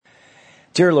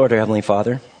Dear Lord, our Heavenly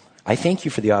Father, I thank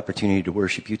you for the opportunity to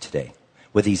worship you today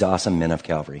with these awesome men of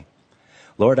Calvary.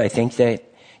 Lord, I thank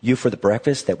you for the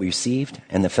breakfast that we received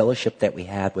and the fellowship that we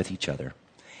had with each other.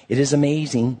 It is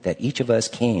amazing that each of us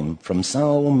came from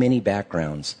so many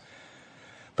backgrounds,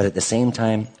 but at the same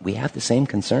time, we have the same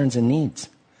concerns and needs.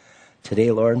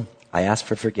 Today, Lord, I ask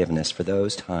for forgiveness for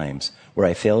those times where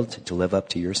I failed to live up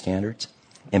to your standards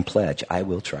and pledge I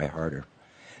will try harder.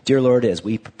 Dear Lord, as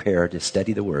we prepare to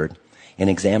study the Word and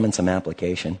examine some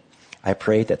application, I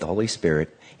pray that the Holy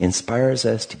Spirit inspires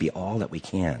us to be all that we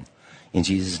can. In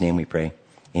Jesus' name we pray.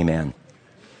 Amen.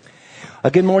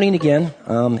 Good morning again.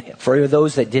 For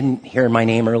those that didn't hear my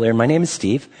name earlier, my name is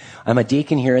Steve. I'm a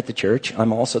deacon here at the church.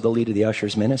 I'm also the lead of the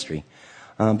Ushers Ministry.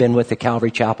 I've been with the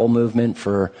Calvary Chapel movement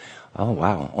for,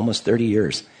 almost 30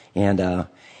 years. And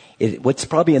what's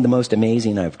probably the most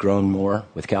amazing, I've grown more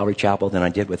with Calvary Chapel than I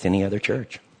did with any other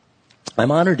church.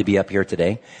 I'm honored to be up here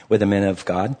today with the men of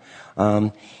God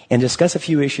and discuss a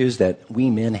few issues that we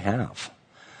men have.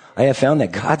 I have found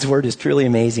that God's Word is truly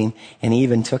amazing, and He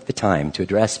even took the time to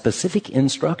address specific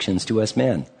instructions to us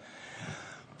men.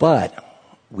 But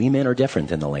we men are different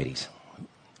than the ladies.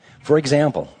 For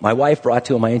example, my wife brought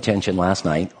to my attention last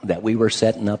night that we were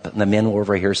setting up, the men were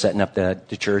over here setting up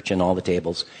the church and all the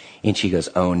tables, and she goes,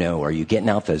 "Oh no, are you getting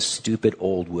out those stupid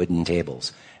old wooden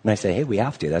tables?" And I say, "Hey, we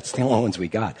have to. That's the only ones we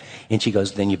got." And she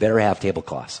goes, "Then you better have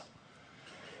tablecloths."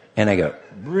 And I go,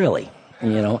 "Really?"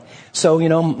 So,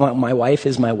 my wife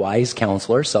is my wise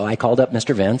counselor, so I called up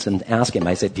Mr. Vince and asked him,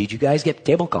 I said, "Did you guys get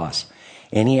tablecloths?"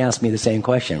 And he asked me the same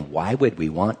question, "Why would we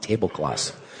want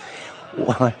tablecloths?"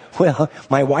 Well,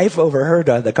 my wife overheard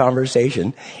the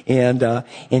conversation, and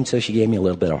so she gave me a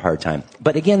little bit of a hard time.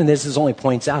 But again, this only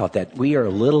points out that we are a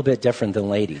little bit different than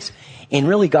ladies. And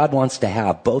really, God wants to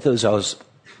have both of those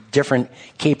different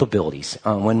capabilities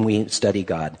when we study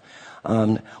God.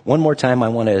 One more time, I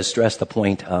want to stress the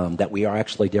point that we are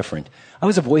actually different. I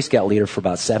was a Boy Scout leader for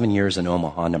about 7 years in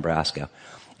Omaha, Nebraska.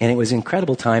 And it was an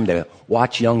incredible time to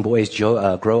watch young boys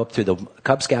grow up through the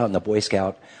Cub Scout and the Boy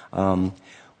Scout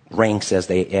ranks as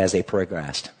they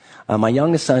progressed. My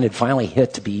youngest son had finally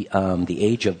hit to be the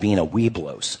age of being a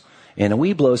Weeblos. And a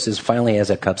Weeblos is finally, as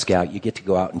a Cub Scout, you get to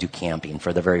go out and do camping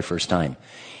for the very first time.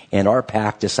 And our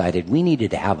pack decided we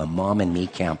needed to have a mom and me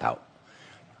camp out.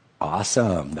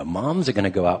 Awesome. The moms are going to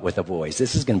go out with the boys.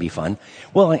 This is going to be fun.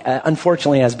 Well,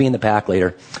 unfortunately, as being the pack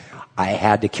leader, I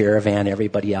had to caravan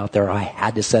everybody out there. I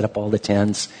had to set up all the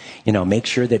tents, make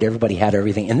sure that everybody had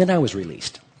everything. And then I was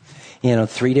released. Day and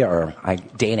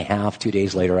a half, 2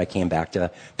 days later, I came back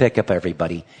to pick up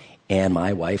everybody, and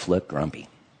my wife looked grumpy.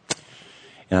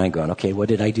 And I'm going, "Okay, what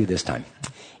did I do this time?"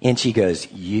 And she goes,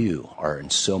 "You are in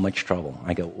so much trouble."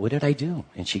 I go, "What did I do?"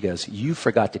 And she goes, "You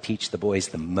forgot to teach the boys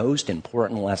the most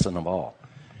important lesson of all."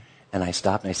 And I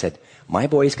stopped and I said, "My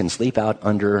boys can sleep out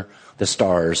under the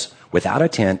stars without a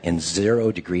tent in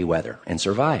 0-degree weather and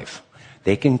survive.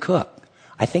 They can cook.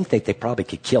 I think that they probably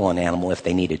could kill an animal if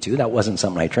they needed to. That wasn't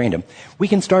something I trained them. We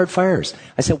can start fires."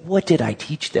 I said, "What did I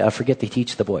forget to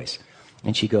teach the boys?"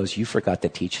 And she goes, "You forgot to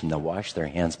teach them to wash their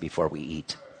hands before we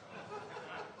eat."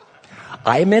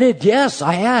 I admitted, yes,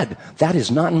 I had. That is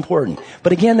not important.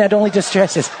 But again, that only just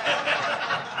stresses,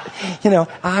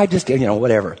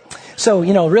 whatever. So,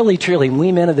 really, truly,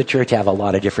 we men of the church have a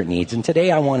lot of different needs. And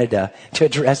today I wanted to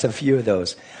address a few of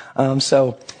those.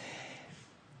 So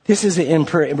this is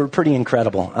pretty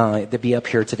incredible to be up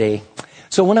here today.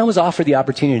 So when I was offered the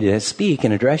opportunity to speak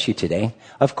and address you today,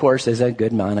 of course, as a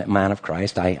good man of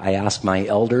Christ, I asked my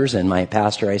elders and my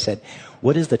pastor, I said,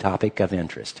 "What is the topic of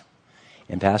interest?"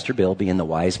 And Pastor Bill, being the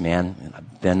wise man, and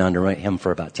I've been under him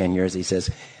for about 10 years, he says,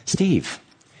 "Steve,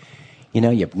 you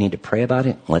need to pray about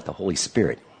it and let the Holy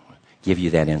Spirit give you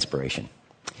that inspiration."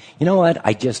 You know what?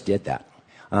 I just did that.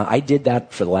 I did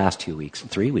that for the last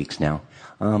 3 weeks now.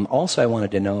 Also, I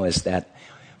wanted to know is that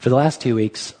for the last 2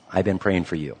 weeks, I've been praying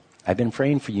for you. I've been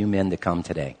praying for you men to come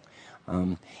today.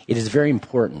 It is very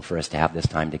important for us to have this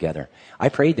time together. I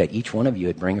prayed that each one of you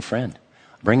would bring a friend.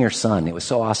 Bring your son. It was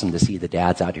so awesome to see the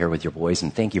dads out here with your boys,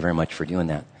 and thank you very much for doing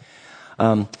that.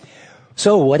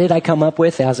 So what did I come up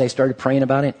with as I started praying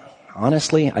about it?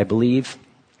 Honestly, I believe,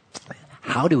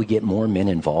 how do we get more men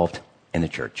involved in the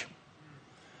church?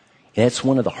 It's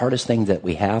one of the hardest things that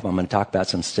we have. I'm going to talk about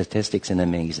some statistics in a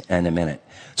minute.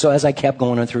 So as I kept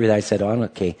going through that, I said,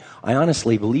 "Okay, I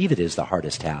honestly believe it is the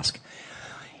hardest task."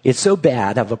 It's so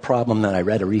bad of a problem that I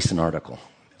read a recent article.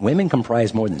 Women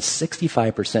comprise more than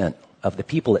 65% of the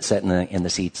people that sit in the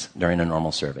seats during a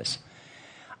normal service.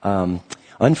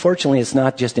 Unfortunately, it's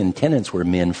not just in attendance where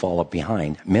men fall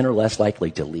behind. Men are less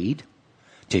likely to lead,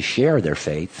 to share their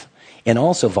faith, and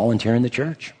also volunteer in the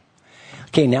church.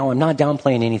 Okay, now I'm not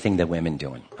downplaying anything the women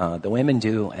doing. The women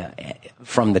do,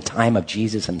 from the time of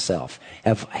Jesus himself,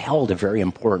 have held a very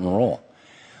important role.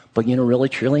 But really,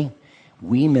 truly,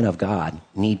 we men of God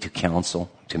need to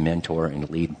counsel, to mentor, and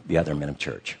lead the other men of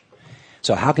church.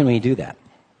 So how can we do that?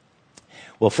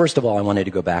 Well, first of all, I wanted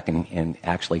to go back and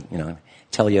actually,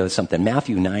 tell you something.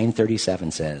 Matthew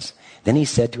 9:37 says, "Then he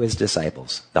said to his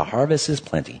disciples, 'The harvest is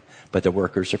plenty, but the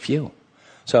workers are few.'"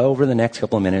 So over the next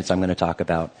couple of minutes, I'm going to talk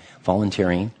about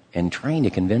volunteering and trying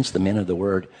to convince the men of the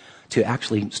Word to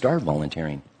actually start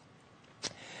volunteering.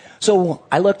 So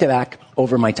I looked back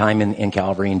over my time in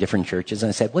Calvary in different churches, and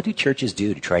I said, what do churches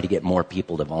do to try to get more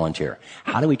people to volunteer?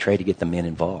 How do we try to get the men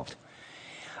involved?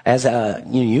 As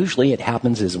usually it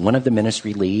happens is one of the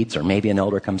ministry leads, or maybe an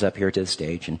elder comes up here to the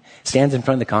stage and stands in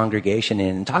front of the congregation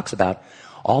and talks about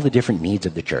all the different needs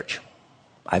of the church.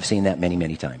 I've seen that many,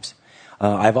 many times.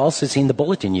 I've also seen the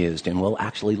bulletin used, and we'll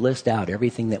actually list out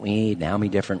everything that we need and how many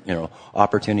different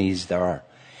opportunities there are.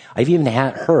 I've even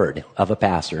heard of a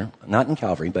pastor, not in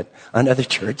Calvary, but another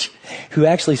church, who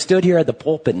actually stood here at the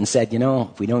pulpit and said,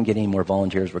 if we don't get any more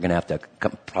volunteers, we're going to have to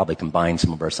probably combine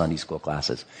some of our Sunday school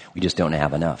classes. We just don't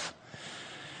have enough.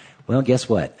 Well, guess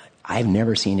what? I've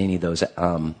never seen any of those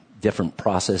different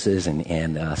processes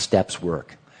and steps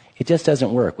work. It just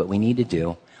doesn't work. What we need to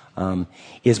do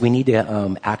is we need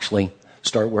to actually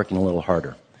start working a little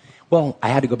harder. Well, I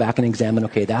had to go back and examine,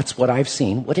 okay, that's what I've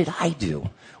seen. What did I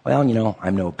do? Well,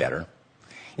 I'm no better.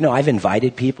 I've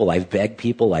invited people, I've begged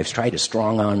people, I've tried to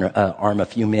strong arm a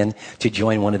few men to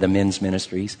join one of the men's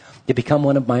ministries, to become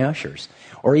one of my ushers,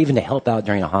 or even to help out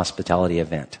during a hospitality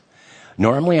event.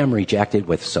 Normally, I'm rejected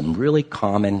with some really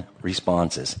common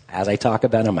responses. As I talk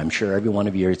about them, I'm sure every one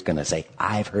of you is going to say,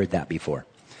 I've heard that before.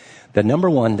 The number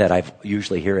one that I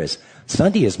usually hear is,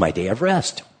 Sunday is my day of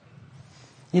rest.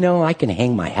 I can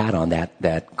hang my hat on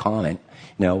that comment.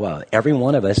 Every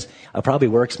one of us probably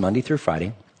works Monday through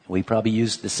Friday. We probably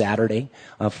use the Saturday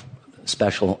of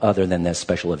special, other than this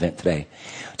special event today,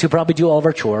 to probably do all of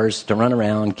our chores, to run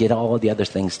around, get all of the other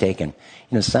things taken.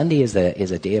 Sunday is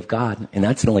a day of God, and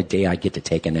that's the only day I get to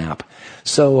take a nap.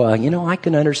 So, I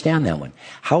can understand that one.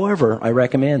 However, I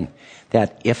recommend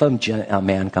that if a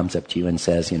man comes up to you and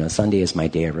says, Sunday is my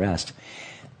day of rest,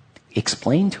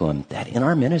 explain to him that in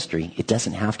our ministry, it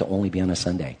doesn't have to only be on a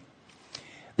Sunday.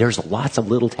 There's lots of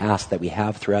little tasks that we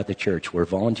have throughout the church where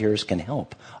volunteers can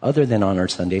help, other than on our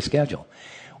Sunday schedule.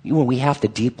 We have to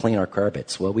deep clean our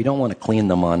carpets. Well, we don't want to clean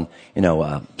them on,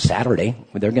 Saturday.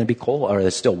 They're going to be cold, or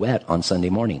they're still wet on Sunday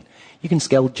morning. You can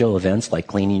schedule events like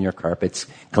cleaning your carpets,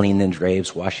 cleaning the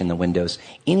drapes, washing the windows,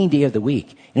 any day of the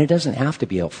week. And it doesn't have to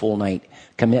be a full night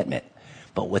commitment.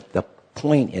 But what the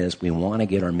point is, we want to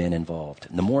get our men involved.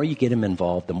 And the more you get them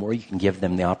involved, the more you can give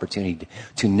them the opportunity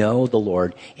to know the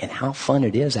Lord and how fun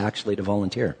it is actually to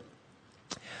volunteer.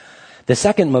 The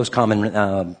second most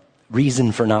common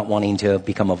reason for not wanting to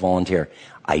become a volunteer,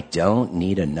 I don't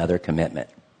need another commitment.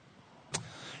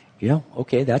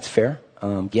 Okay, that's fair.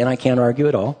 Again, I can't argue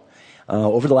at all.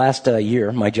 Over the last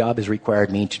year, my job has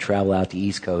required me to travel out the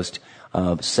East Coast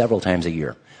several times a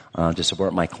year to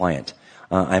support my client.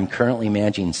 I'm currently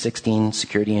managing 16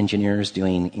 security engineers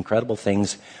doing incredible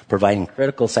things, providing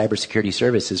critical cybersecurity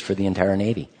services for the entire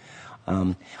Navy.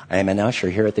 I am an usher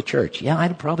here at the church. Yeah, I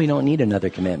probably don't need another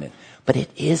commitment. But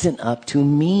it isn't up to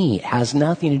me. It has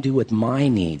nothing to do with my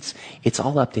needs. It's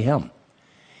all up to Him.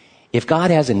 If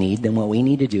God has a need, then what we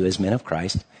need to do as men of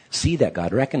Christ, see that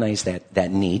God, recognize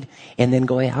that need, and then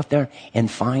go out there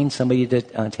and find somebody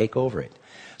to take over it.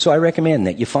 So I recommend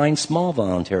that you find small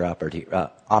volunteer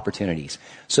opportunities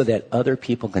so that other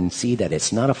people can see that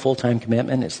it's not a full-time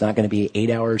commitment. It's not going to be 8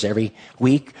 hours every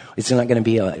week. It's not going to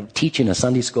be teaching a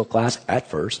Sunday school class at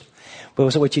first.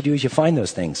 But so what you do is you find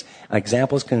those things.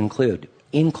 Examples can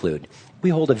include, we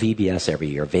hold a VBS every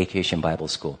year, Vacation Bible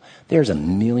School. There's a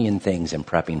million things in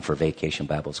prepping for Vacation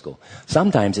Bible School.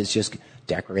 Sometimes it's just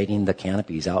decorating the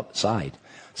canopies outside.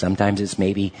 Sometimes it's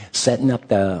maybe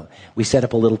we set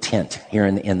up a little tent here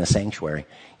in the sanctuary.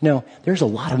 There's a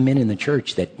lot of men in the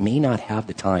church that may not have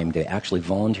the time to actually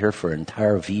volunteer for an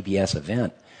entire VBS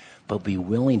event, but be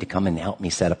willing to come and help me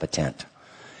set up a tent.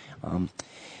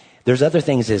 There's other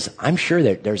things I'm sure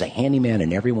that there's a handyman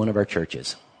in every one of our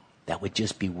churches that would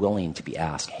just be willing to be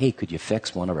asked, hey, could you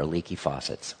fix one of our leaky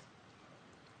faucets?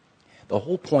 The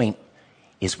whole point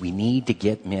is we need to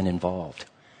get men involved.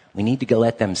 We need to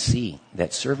let them see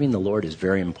that serving the Lord is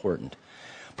very important.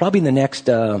 Probably the next,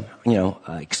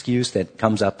 excuse that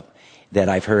comes up that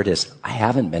I've heard is, I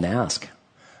haven't been asked.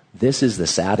 This is the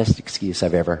saddest excuse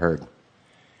I've ever heard.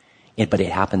 But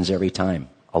it happens every time.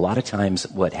 A lot of times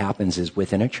what happens is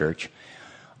within a church,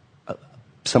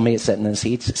 somebody that's sitting in the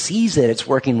seats sees that it's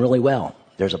working really well.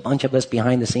 There's a bunch of us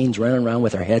behind the scenes running around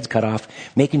with our heads cut off,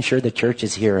 making sure the church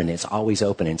is here and it's always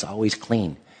open and it's always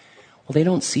clean. Well, they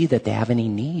don't see that they have any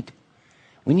need.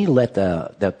 We need to let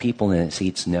the people in the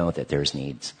seats know that there's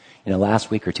needs. Last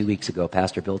week or 2 weeks ago,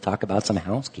 Pastor Bill talked about some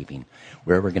housekeeping,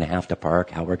 where we're going to have to park,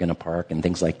 how we're going to park, and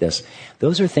things like this.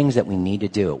 Those are things that we need to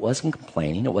do. It wasn't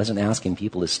complaining. It wasn't asking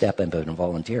people to step up and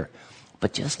volunteer.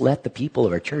 But just let the people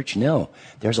of our church know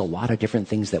there's a lot of different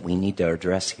things that we need to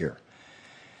address here.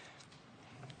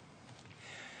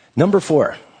 Number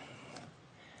 4.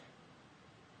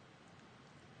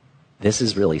 This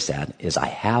is really sad, is I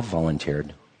have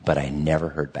volunteered, but I never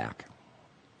heard back.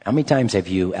 How many times have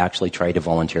you actually tried to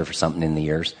volunteer for something in the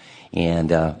years and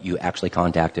you actually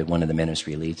contacted one of the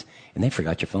ministry leads and they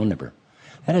forgot your phone number?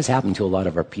 That has happened to a lot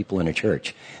of our people in a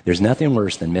church. There's nothing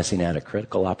worse than missing out a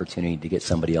critical opportunity to get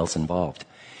somebody else involved.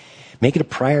 Make it a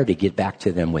priority to get back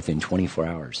to them within 24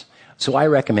 hours. So I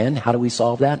recommend, how do we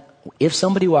solve that? If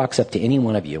somebody walks up to any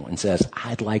one of you and says,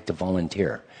 I'd like to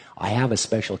volunteer, I have a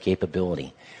special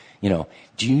capability. Do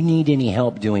you need any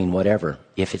help doing whatever?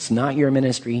 If it's not your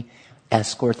ministry,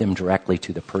 escort them directly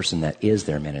to the person that is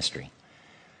their ministry.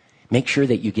 Make sure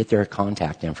that you get their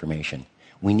contact information.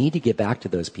 We need to get back to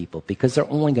those people because they're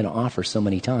only going to offer so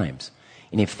many times.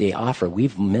 And if they offer,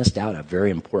 we've missed out a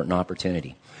very important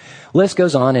opportunity. List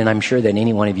goes on, and I'm sure that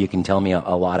any one of you can tell me a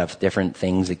lot of different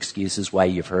things, excuses why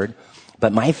you've heard.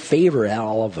 But my favorite out of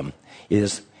all of them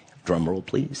is, drum roll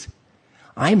please,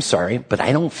 I'm sorry, but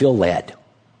I don't feel led.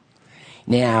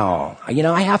 Now,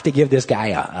 I have to give this guy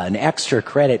an extra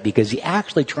credit because he's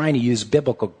actually trying to use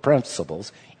biblical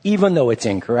principles, even though it's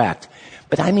incorrect.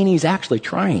 But he's actually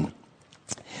trying.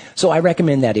 So I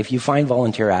recommend that if you find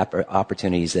volunteer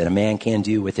opportunities that a man can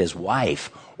do with his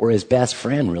wife or his best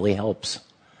friend really helps.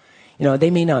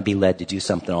 They may not be led to do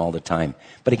something all the time.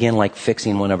 But again, like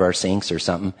fixing one of our sinks or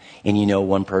something, and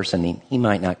one person, he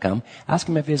might not come. Ask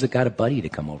him if he's got a buddy to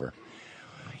come over.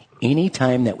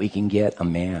 Anytime that we can get a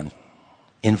man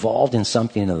involved in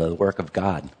something of the work of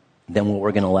God, then what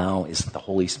we're going to allow is the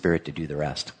Holy Spirit to do the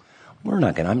rest. I'm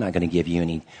not going to give you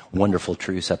any wonderful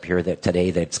truths up here today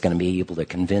that's going to be able to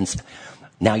convince.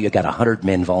 Now you've got 100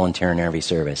 men volunteering every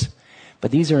service.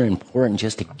 But these are important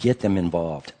just to get them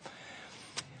involved.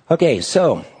 Okay,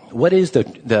 so what is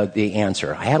the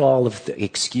answer? I had all of the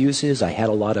excuses. I had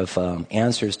a lot of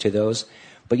answers to those.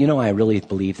 But I really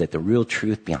believe that the real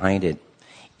truth behind it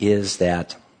is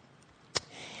that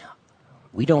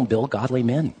we don't build godly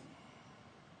men.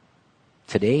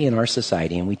 Today in our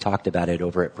society, and we talked about it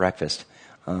over at breakfast,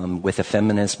 with the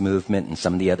feminist movement and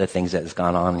some of the other things that has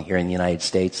gone on here in the United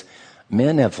States,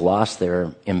 men have lost their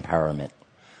empowerment.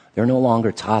 They're no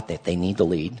longer taught that they need to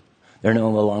lead. They're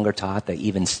no longer taught to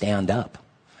even stand up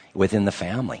within the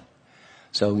family.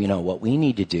 So, what we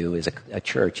need to do as a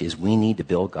church is we need to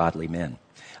build godly men.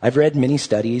 I've read many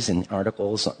studies and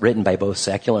articles written by both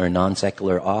secular and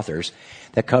non-secular authors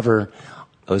that cover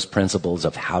those principles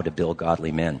of how to build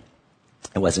godly men.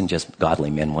 It wasn't just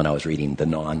godly men when I was reading the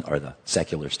non or the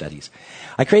secular studies.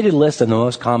 I created a list of the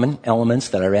most common elements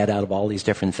that I read out of all these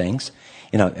different things.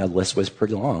 A list was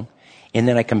pretty long. And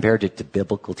then I compared it to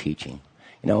biblical teaching.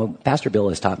 Pastor Bill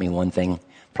has taught me one thing,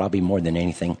 probably more than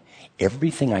anything.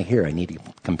 Everything I hear, I need to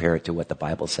compare it to what the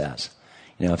Bible says.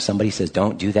 If somebody says,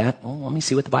 don't do that, well, let me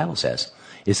see what the Bible says.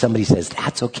 If somebody says,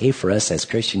 that's okay for us as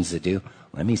Christians to do,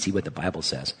 let me see what the Bible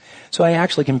says. So I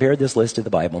actually compared this list to the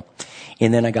Bible.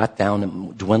 And then I got down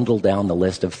and dwindled down the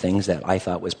list of things that I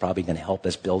thought was probably going to help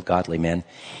us build godly men.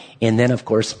 And then, of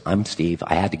course, I'm Steve.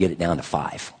 I had to get it down to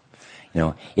 5.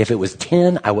 If it was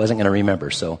 10, I wasn't going to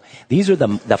remember. So these are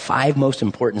the 5 most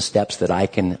important steps that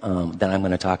that I'm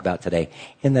going to talk about today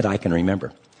and that I can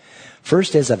remember.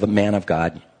 First, as a man of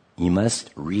God, you must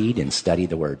read and study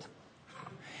the Word.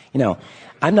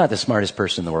 I'm not the smartest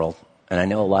person in the world, and I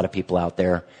know a lot of people out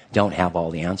there don't have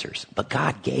all the answers. But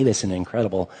God gave us an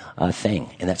incredible thing,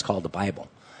 and that's called the Bible.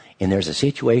 And there's a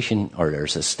situation, or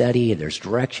there's a study, there's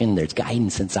direction, there's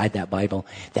guidance inside that Bible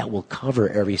that will cover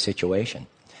every situation.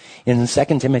 In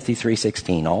 2 Timothy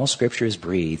 3:16, all Scripture is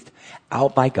breathed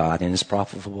out by God and is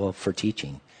profitable for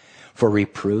teaching, for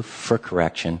reproof, for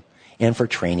correction, and for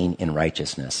training in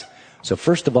righteousness. So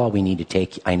first of all, I need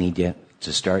to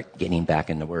start getting back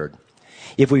in the Word.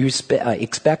 If we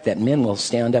expect that men will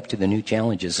stand up to the new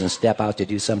challenges and step out to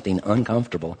do something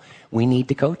uncomfortable, we need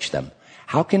to coach them.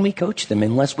 How can we coach them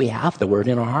unless we have the Word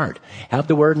in our heart, have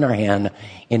the Word in our hand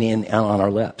and on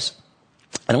our lips?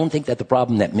 I don't think that the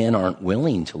problem that men aren't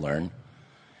willing to learn.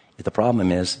 The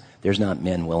problem is there's not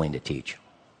men willing to teach.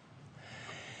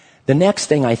 The next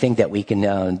thing I think that we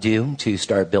can do to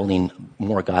start building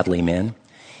more godly men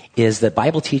is the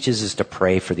Bible teaches us to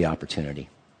pray for the opportunity.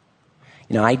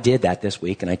 You know, I did that this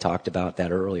week, and I talked about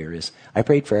that earlier, is I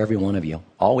prayed for every one of you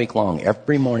all week long.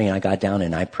 Every morning I got down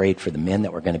and I prayed for the men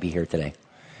that were going to be here today.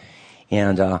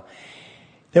 And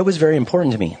that was very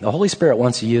important to me. The Holy Spirit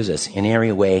wants to use us in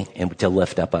every way and to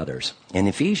lift up others. In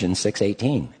Ephesians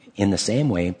 6:18, in the same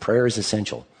way, prayer is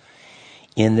essential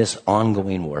in this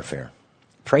ongoing warfare.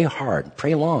 Pray hard,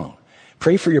 pray long.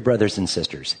 Pray for your brothers and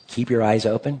sisters. Keep your eyes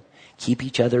open. Keep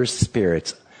each other's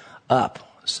spirits up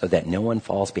so that no one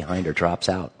falls behind or drops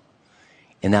out.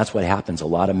 And that's what happens. A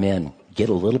lot of men get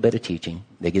a little bit of teaching,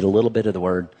 they get a little bit of the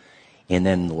word, and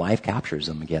then life captures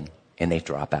them again, and they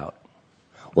drop out.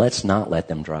 Let's not let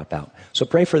them drop out. So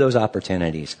pray for those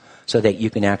opportunities so that you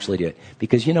can actually do it.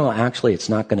 Because, you know, actually it's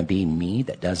not going to be me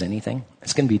that does anything.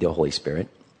 It's going to be the Holy Spirit.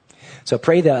 So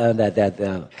pray that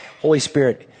the Holy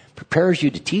Spirit prepares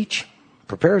you to teach,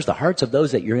 prepares the hearts of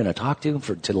those that you're going to talk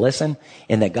to listen,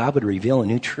 and that God would reveal a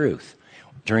new truth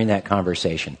during that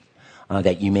conversation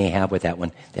that you may have with that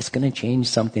one that's going to change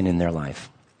something in their life.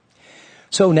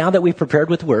 So now that we've prepared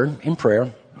with the word in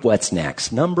prayer, what's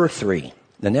next? Number 3.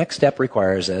 The next step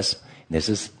requires us, this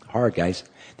is hard, guys,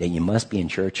 that you must be in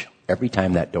church every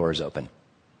time that door is open.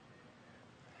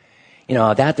 You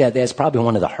know, that's probably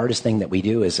one of the hardest things that we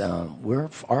do is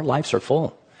our lives are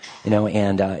full, you know,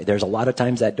 and there's a lot of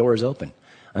times that door is open.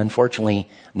 Unfortunately,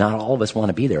 not all of us want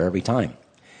to be there every time.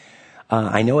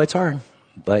 I know it's hard,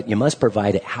 but you must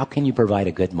provide it. How can you provide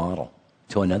a good model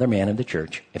to another man of the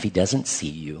church if he doesn't see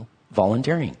you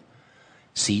volunteering,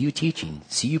 see you teaching,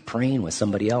 see you praying with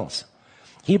somebody else?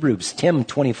 Hebrews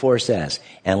 10:24 says,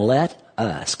 and let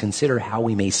us consider how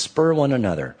we may spur one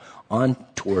another on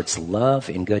towards love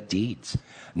and good deeds,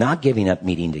 not giving up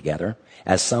meeting together,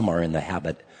 as some are in the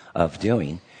habit of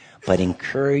doing, but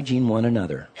encouraging one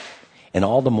another, and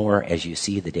all the more as you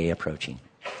see the day approaching.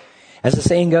 As the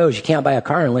saying goes, you can't buy a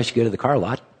car unless you go to the car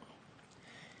lot.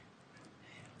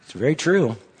 It's very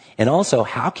true. And also,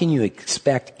 how can you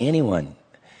expect anyone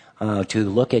to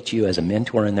look at you as a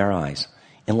mentor in their eyes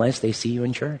unless they see you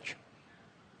in church?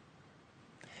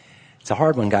 It's a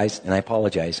hard one, guys, and I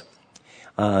apologize.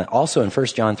 Also in 1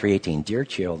 John 3:18, dear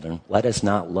children, let us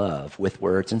not love with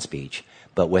words and speech,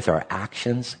 but with our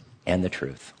actions and the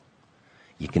truth.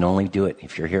 You can only do it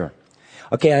if you're here.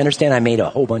 Okay, I understand I made a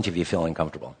whole bunch of you feel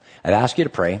uncomfortable. I've asked you to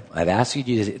pray. I've asked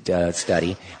you to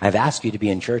study. I've asked you to be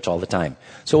in church all the time.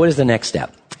 So what is the next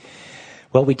step?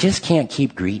 Well, we just can't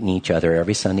keep greeting each other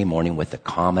every Sunday morning with the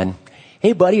common,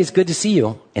 hey, buddy, it's good to see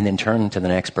you, and then turn to the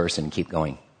next person and keep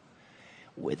going.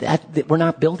 With that, we're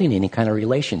not building any kind of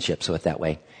relationships with that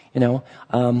way. You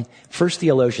know, First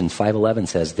Thessalonians 5:11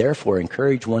 says, therefore,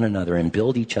 encourage one another and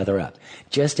build each other up,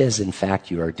 just as in fact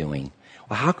you are doing.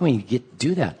 Well, how can we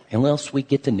do that unless we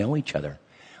get to know each other?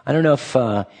 I don't know if,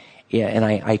 and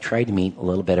I tried to meet a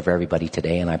little bit of everybody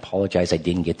today, and I apologize I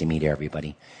didn't get to meet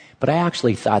everybody. But I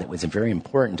actually thought it was very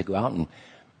important to go out and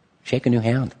shake a new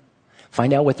hand.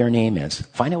 Find out what their name is.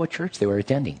 Find out what church they were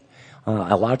attending.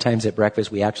 A lot of times at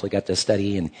breakfast, we actually got to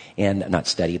study and not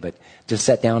study, but to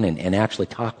sit down and actually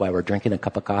talk while we're drinking a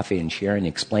cup of coffee and sharing and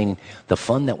explaining the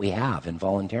fun that we have in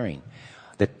volunteering,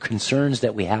 the concerns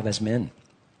that we have as men.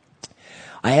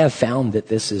 I have found that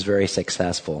this is very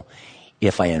successful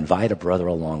if I invite a brother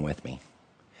along with me.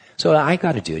 So I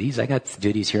got duties. I got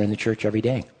duties here in the church every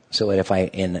day. So if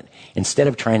instead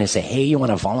of trying to say, hey, you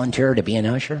want to volunteer to be an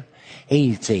usher?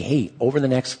 Hey, say, hey, over the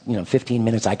next 15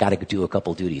 minutes, I got to do a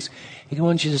couple duties. Hey, why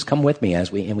don't you just come with me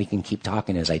and we can keep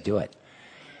talking as I do it?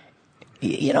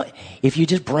 You know, if you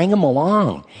just bring them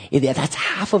along, that's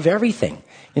half of everything.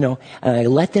 You know,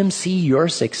 let them see your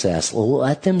success.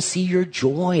 Let them see your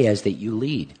joy as that you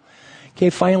lead. Okay,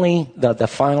 finally, the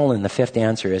final and the fifth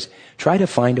answer is try to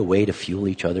find a way to fuel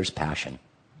each other's passion.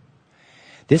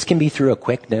 This can be through a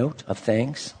quick note of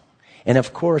thanks. And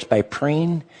of course, by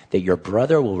praying that your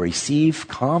brother will receive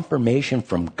confirmation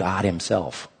from God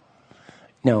himself.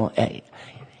 You know,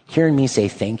 hearing me say,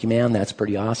 thank you, man, that's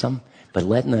pretty awesome. But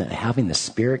having the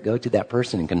Spirit go to that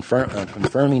person and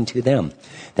confirming to them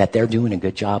that they're doing a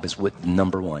good job is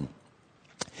number one.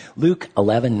 Luke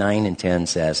 11:9 and 10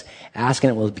 says, ask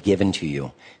and it will be given to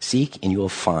you. Seek and you will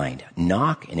find.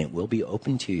 Knock and it will be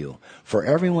opened to you. For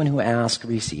everyone who asks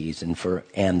receives,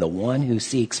 and the one who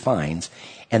seeks finds,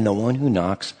 and the one who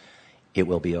knocks, it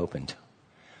will be opened.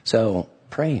 So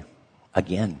pray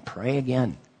again. Pray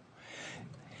again.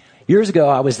 Years ago,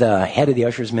 I was the head of the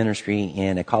ushers ministry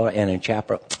in a Calvary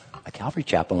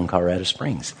chapel in Colorado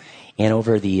Springs. And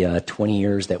over the 20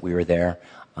 years that we were there,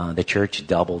 the church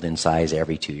doubled in size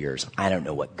every 2 years. I don't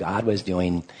know what God was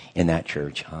doing in that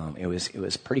church. It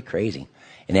was pretty crazy.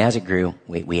 And as it grew,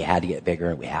 we had to get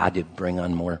bigger. We had to bring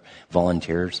on more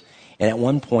volunteers. And at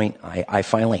one point, I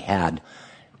finally had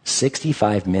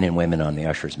 65 men and women on the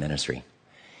ushers ministry.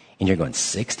 And you're going,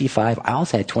 65? I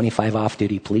also had 25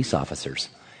 off-duty police officers.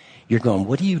 You're going,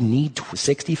 what do you need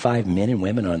 65 men and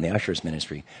women on the ushers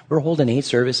ministry? We're holding 8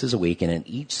 services a week, and in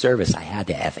each service, I had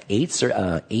to have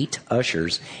 8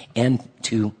 ushers and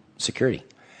 2 security.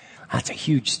 That's a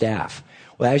huge staff.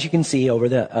 Well, as you can see, over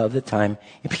the time,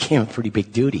 it became a pretty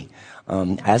big duty.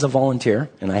 As a volunteer,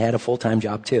 and I had a full-time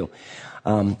job too,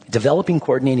 developing,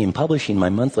 coordinating, and publishing my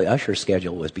monthly usher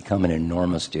schedule was becoming an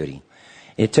enormous duty.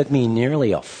 It took me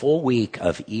nearly a full week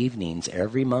of evenings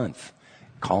every month,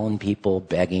 calling people,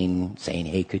 begging, saying,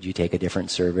 hey, could you take a different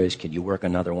service? Could you work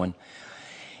another one?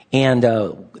 And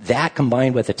that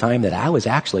combined with the time that I was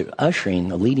actually ushering,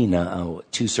 leading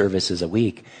 2 services a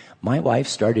week, my wife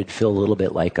started to feel a little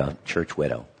bit like a church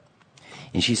widow.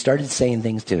 And she started saying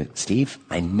things to Steve,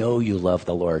 I know you love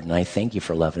the Lord, and I thank you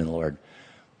for loving the Lord,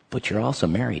 but you're also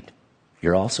married.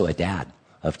 You're also a dad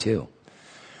of 2.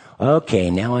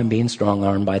 Okay, now I'm being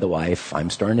strong-armed by the wife.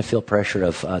 I'm starting to feel pressure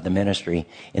of the ministry.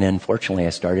 And unfortunately,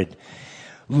 I started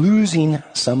losing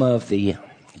some of the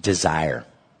desire.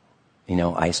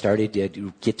 I started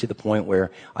to get to the point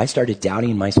where I started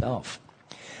doubting myself.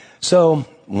 So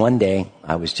one day,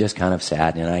 I was just kind of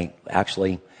sad, and I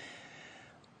actually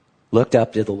looked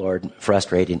up to the Lord,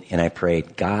 frustrated, and I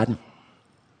prayed, God,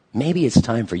 maybe it's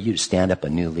time for you to stand up a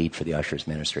new lead for the ushers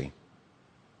ministry.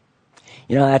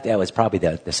 That was probably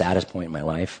the saddest point in my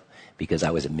life because I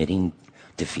was admitting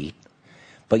defeat.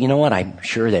 But you know what? I'm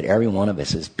sure that every one of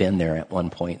us has been there at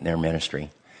one point in their ministry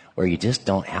where you just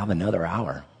don't have another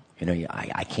hour.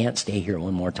 I can't stay here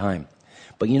one more time.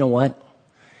 But you know what?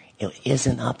 It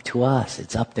isn't up to us.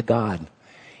 It's up to God.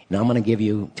 And I'm going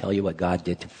to tell you what God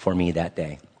did for me that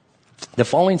day. The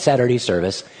following Saturday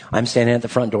service, I'm standing at the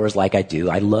front doors like I do.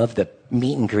 I love the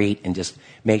meet and greet and just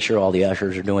make sure all the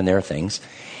ushers are doing their things.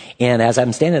 And as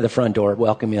I'm standing at the front door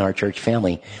welcoming our church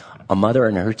family, a mother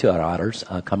and her 2 daughters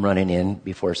come running in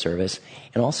before service.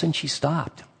 And all of a sudden she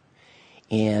stopped.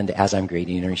 And as I'm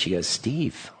greeting her, she goes,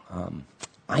 Steve,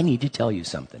 I need to tell you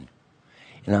something.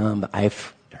 And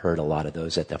I've heard a lot of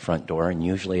those at the front door, and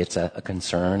usually it's a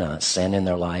concern, a sin in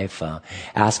their life,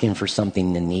 asking for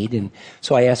something to need. And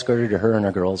so I escorted her and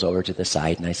her girls over to the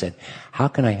side, and I said, how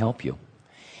can I help you?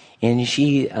 And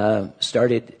she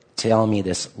started telling me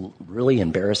this really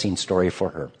embarrassing story for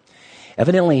her.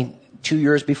 Evidently, 2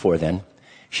 years before then,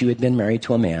 she had been married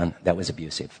to a man that was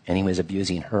abusive, and he was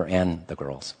abusing her and the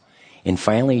girls. And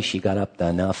finally, she got up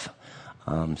enough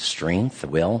strength,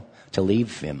 will, to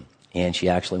leave him. And she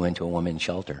actually went to a women's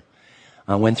shelter.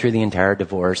 Went through the entire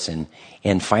divorce.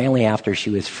 And finally, after she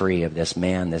was free of this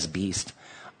man, this beast,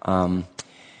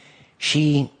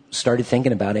 she started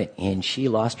thinking about it, and she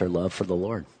lost her love for the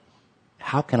Lord.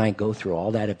 How can I go through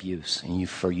all that abuse and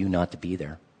for you not to be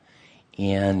there?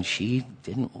 And she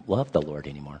didn't love the Lord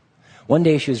anymore. One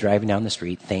day she was driving down the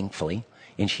street, thankfully,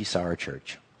 and she saw our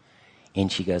church.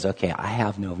 And she goes, okay, I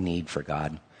have no need for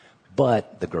God,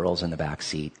 but the girls in the back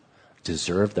seat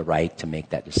deserve the right to make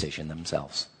that decision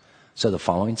themselves. So the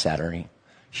following Saturday,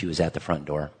 she was at the front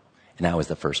door, and I was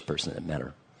the first person that met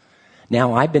her.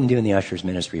 Now, I've been doing the ushers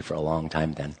ministry for a long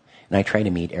time then, and I try to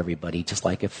meet everybody just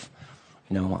like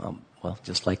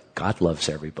just like God loves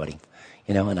everybody.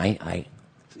 And I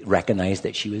recognized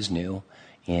that she was new,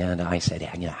 and I said,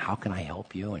 how can I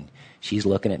help you? And she's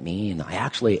looking at me, and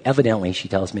evidently, she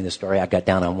tells me the story, I got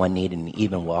down on one knee and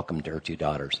even welcomed her 2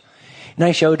 daughters. And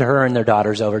I showed her and their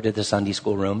daughters over to the Sunday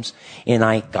school rooms, and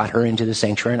I got her into the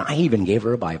sanctuary, and I even gave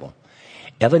her a Bible.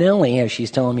 Evidently, as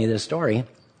she's telling me this story,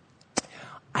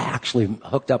 I actually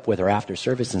hooked up with her after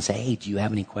service and said, hey, do you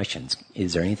have any questions?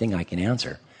 Is there anything I can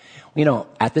answer?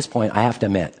 At this point, I have to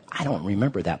admit, I don't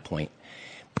remember that point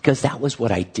because that was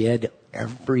what I did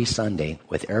every Sunday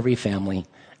with every family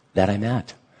that I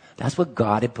met. That's what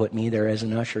God had put me there as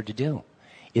an usher to do,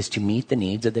 is to meet the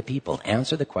needs of the people,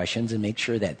 answer the questions, and make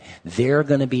sure that they're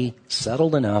going to be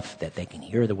settled enough that they can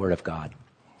hear the Word of God.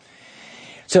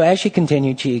 So as she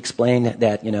continued, she explained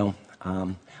that,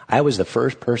 I was the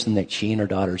first person that she and her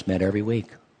daughters met every week.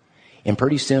 And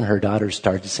pretty soon her daughters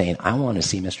started saying, I want to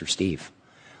see Mr. Steve.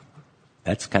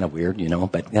 That's kind of weird,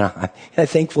 but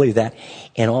thankfully that.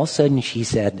 And all of a sudden she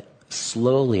said,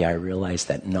 slowly I realized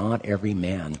that not every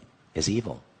man is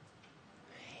evil.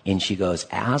 And she goes,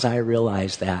 as I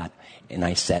realized that, and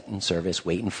I sat in service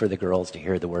waiting for the girls to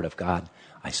hear the Word of God,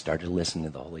 I started listening to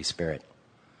the Holy Spirit.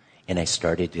 And I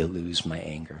started to lose my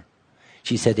anger.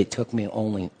 She said, it took me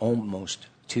only almost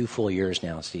 2 full years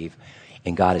now, Steve,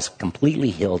 and God has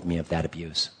completely healed me of that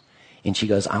abuse. And she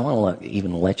goes, I want to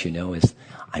even let you know is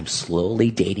I'm slowly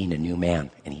dating a new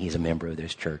man, and he's a member of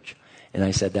this church. And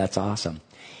I said, that's awesome.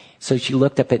 So she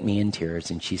looked up at me in tears,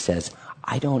 and she says,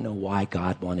 I don't know why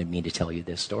God wanted me to tell you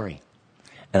this story.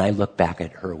 And I looked back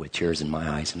at her with tears in my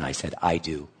eyes, and I said, I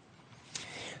do.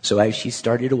 So as she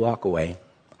started to walk away,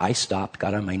 I stopped,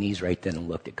 got on my knees right then and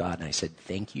looked at God, and I said,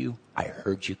 thank you. I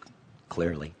heard you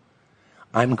clearly.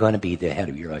 I'm going to be the head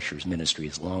of your ushers ministry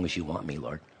as long as you want me,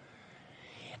 Lord.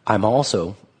 I'm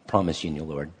also promising you,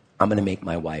 Lord, I'm going to make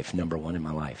my wife number one in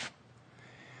my life.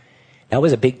 That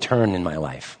was a big turn in my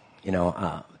life.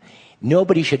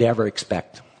 Nobody should ever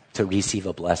expect to receive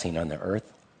a blessing on the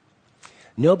earth.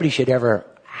 Nobody should ever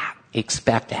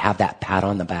expect to have that pat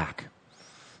on the back.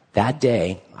 That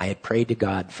day, I had prayed to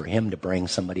God for him to bring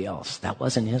somebody else. That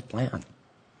wasn't his plan.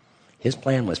 His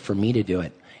plan was for me to do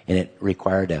it, and it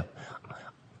required a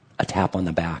tap on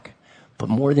the back. But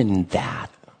more than that,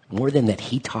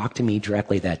 he talked to me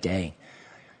directly that day,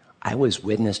 I was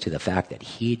witness to the fact that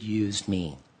he'd used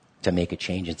me to make a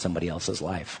change in somebody else's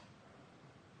life.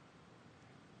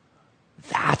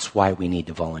 That's why we need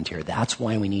to volunteer. That's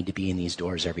why we need to be in these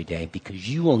doors every day, because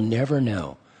you will never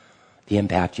know the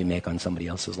impact you make on somebody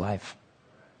else's life.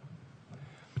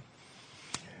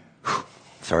 Whew,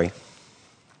 sorry.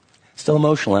 Still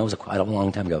emotional. That was quite a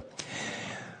long time ago.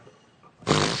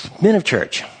 Men of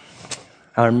church,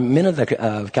 or men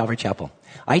of Calvary Chapel,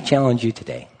 I challenge you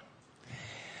today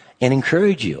and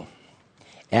encourage you,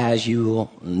 as you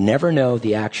will never know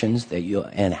the actions that you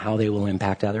and how they will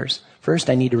impact others. First,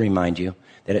 I need to remind you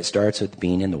that it starts with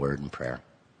being in the Word and prayer.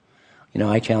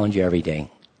 I challenge you every day.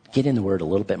 Get in the Word a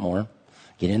little bit more.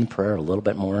 Get in prayer a little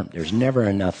bit more. There's never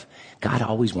enough. God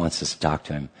always wants us to talk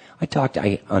to him.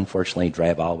 I unfortunately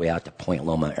drive all the way out to Point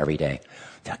Loma every day.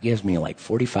 That gives me like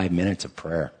 45 minutes of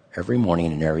prayer every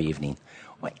morning and every evening.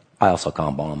 I also call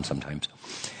them bombs sometimes.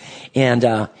 And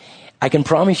I can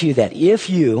promise you that if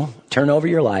you turn over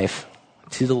your life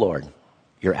to the Lord,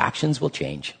 your actions will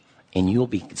change, and you'll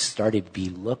be started to be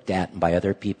looked at by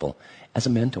other people as a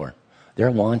mentor.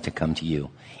 They'll want to come to you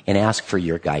and ask for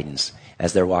your guidance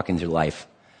as they're walking through life.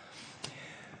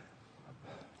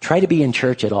 Try to be in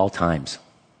church at all times.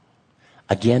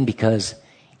 Again, because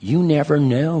you never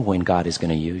know when God is going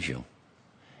to use you.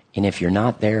 And if you're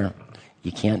not there,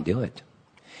 you can't do it.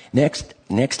 Next,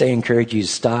 I encourage you to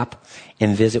stop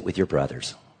and visit with your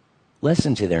brothers.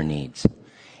 Listen to their needs.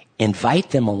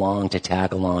 Invite them along to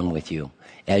tag along with you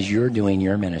as you're doing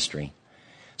your ministry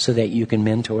so that you can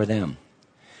mentor them.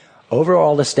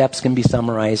 Overall, the steps can be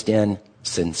summarized in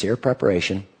sincere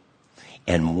preparation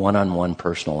and one-on-one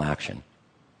personal action.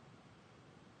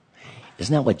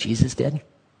 Isn't that what Jesus did?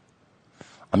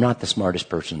 I'm not the smartest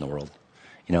person in the world.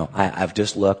 I've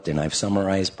just looked and I've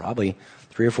summarized probably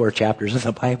 3 or 4 chapters of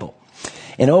the Bible.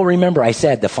 And remember, I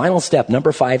said the final step,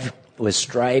 number 5, was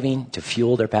striving to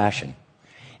fuel their passion.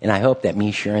 And I hope that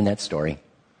me sharing that story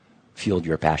fueled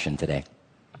your passion today.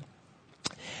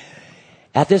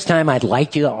 At this time, I'd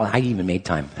like you, I even made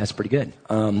time. That's pretty good.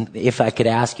 If I could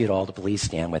ask you all to please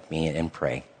stand with me and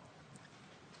pray.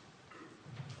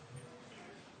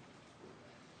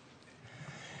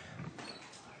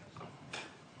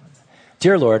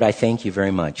 Dear Lord, I thank you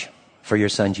very much for your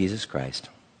Son, Jesus Christ.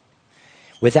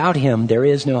 Without him, there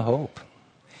is no hope.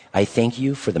 I thank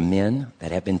you for the men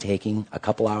that have been taking a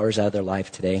couple hours out of their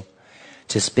life today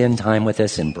to spend time with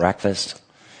us in breakfast,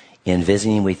 in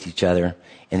visiting with each other,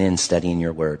 and in studying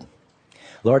your word.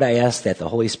 Lord, I ask that the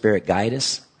Holy Spirit guide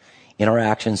us in our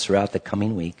actions throughout the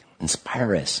coming week,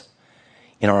 inspire us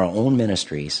in our own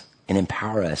ministries, and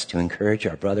empower us to encourage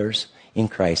our brothers in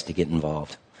Christ to get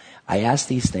involved. I ask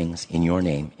these things in your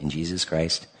name, in Jesus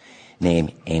Christ's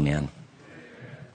name, amen.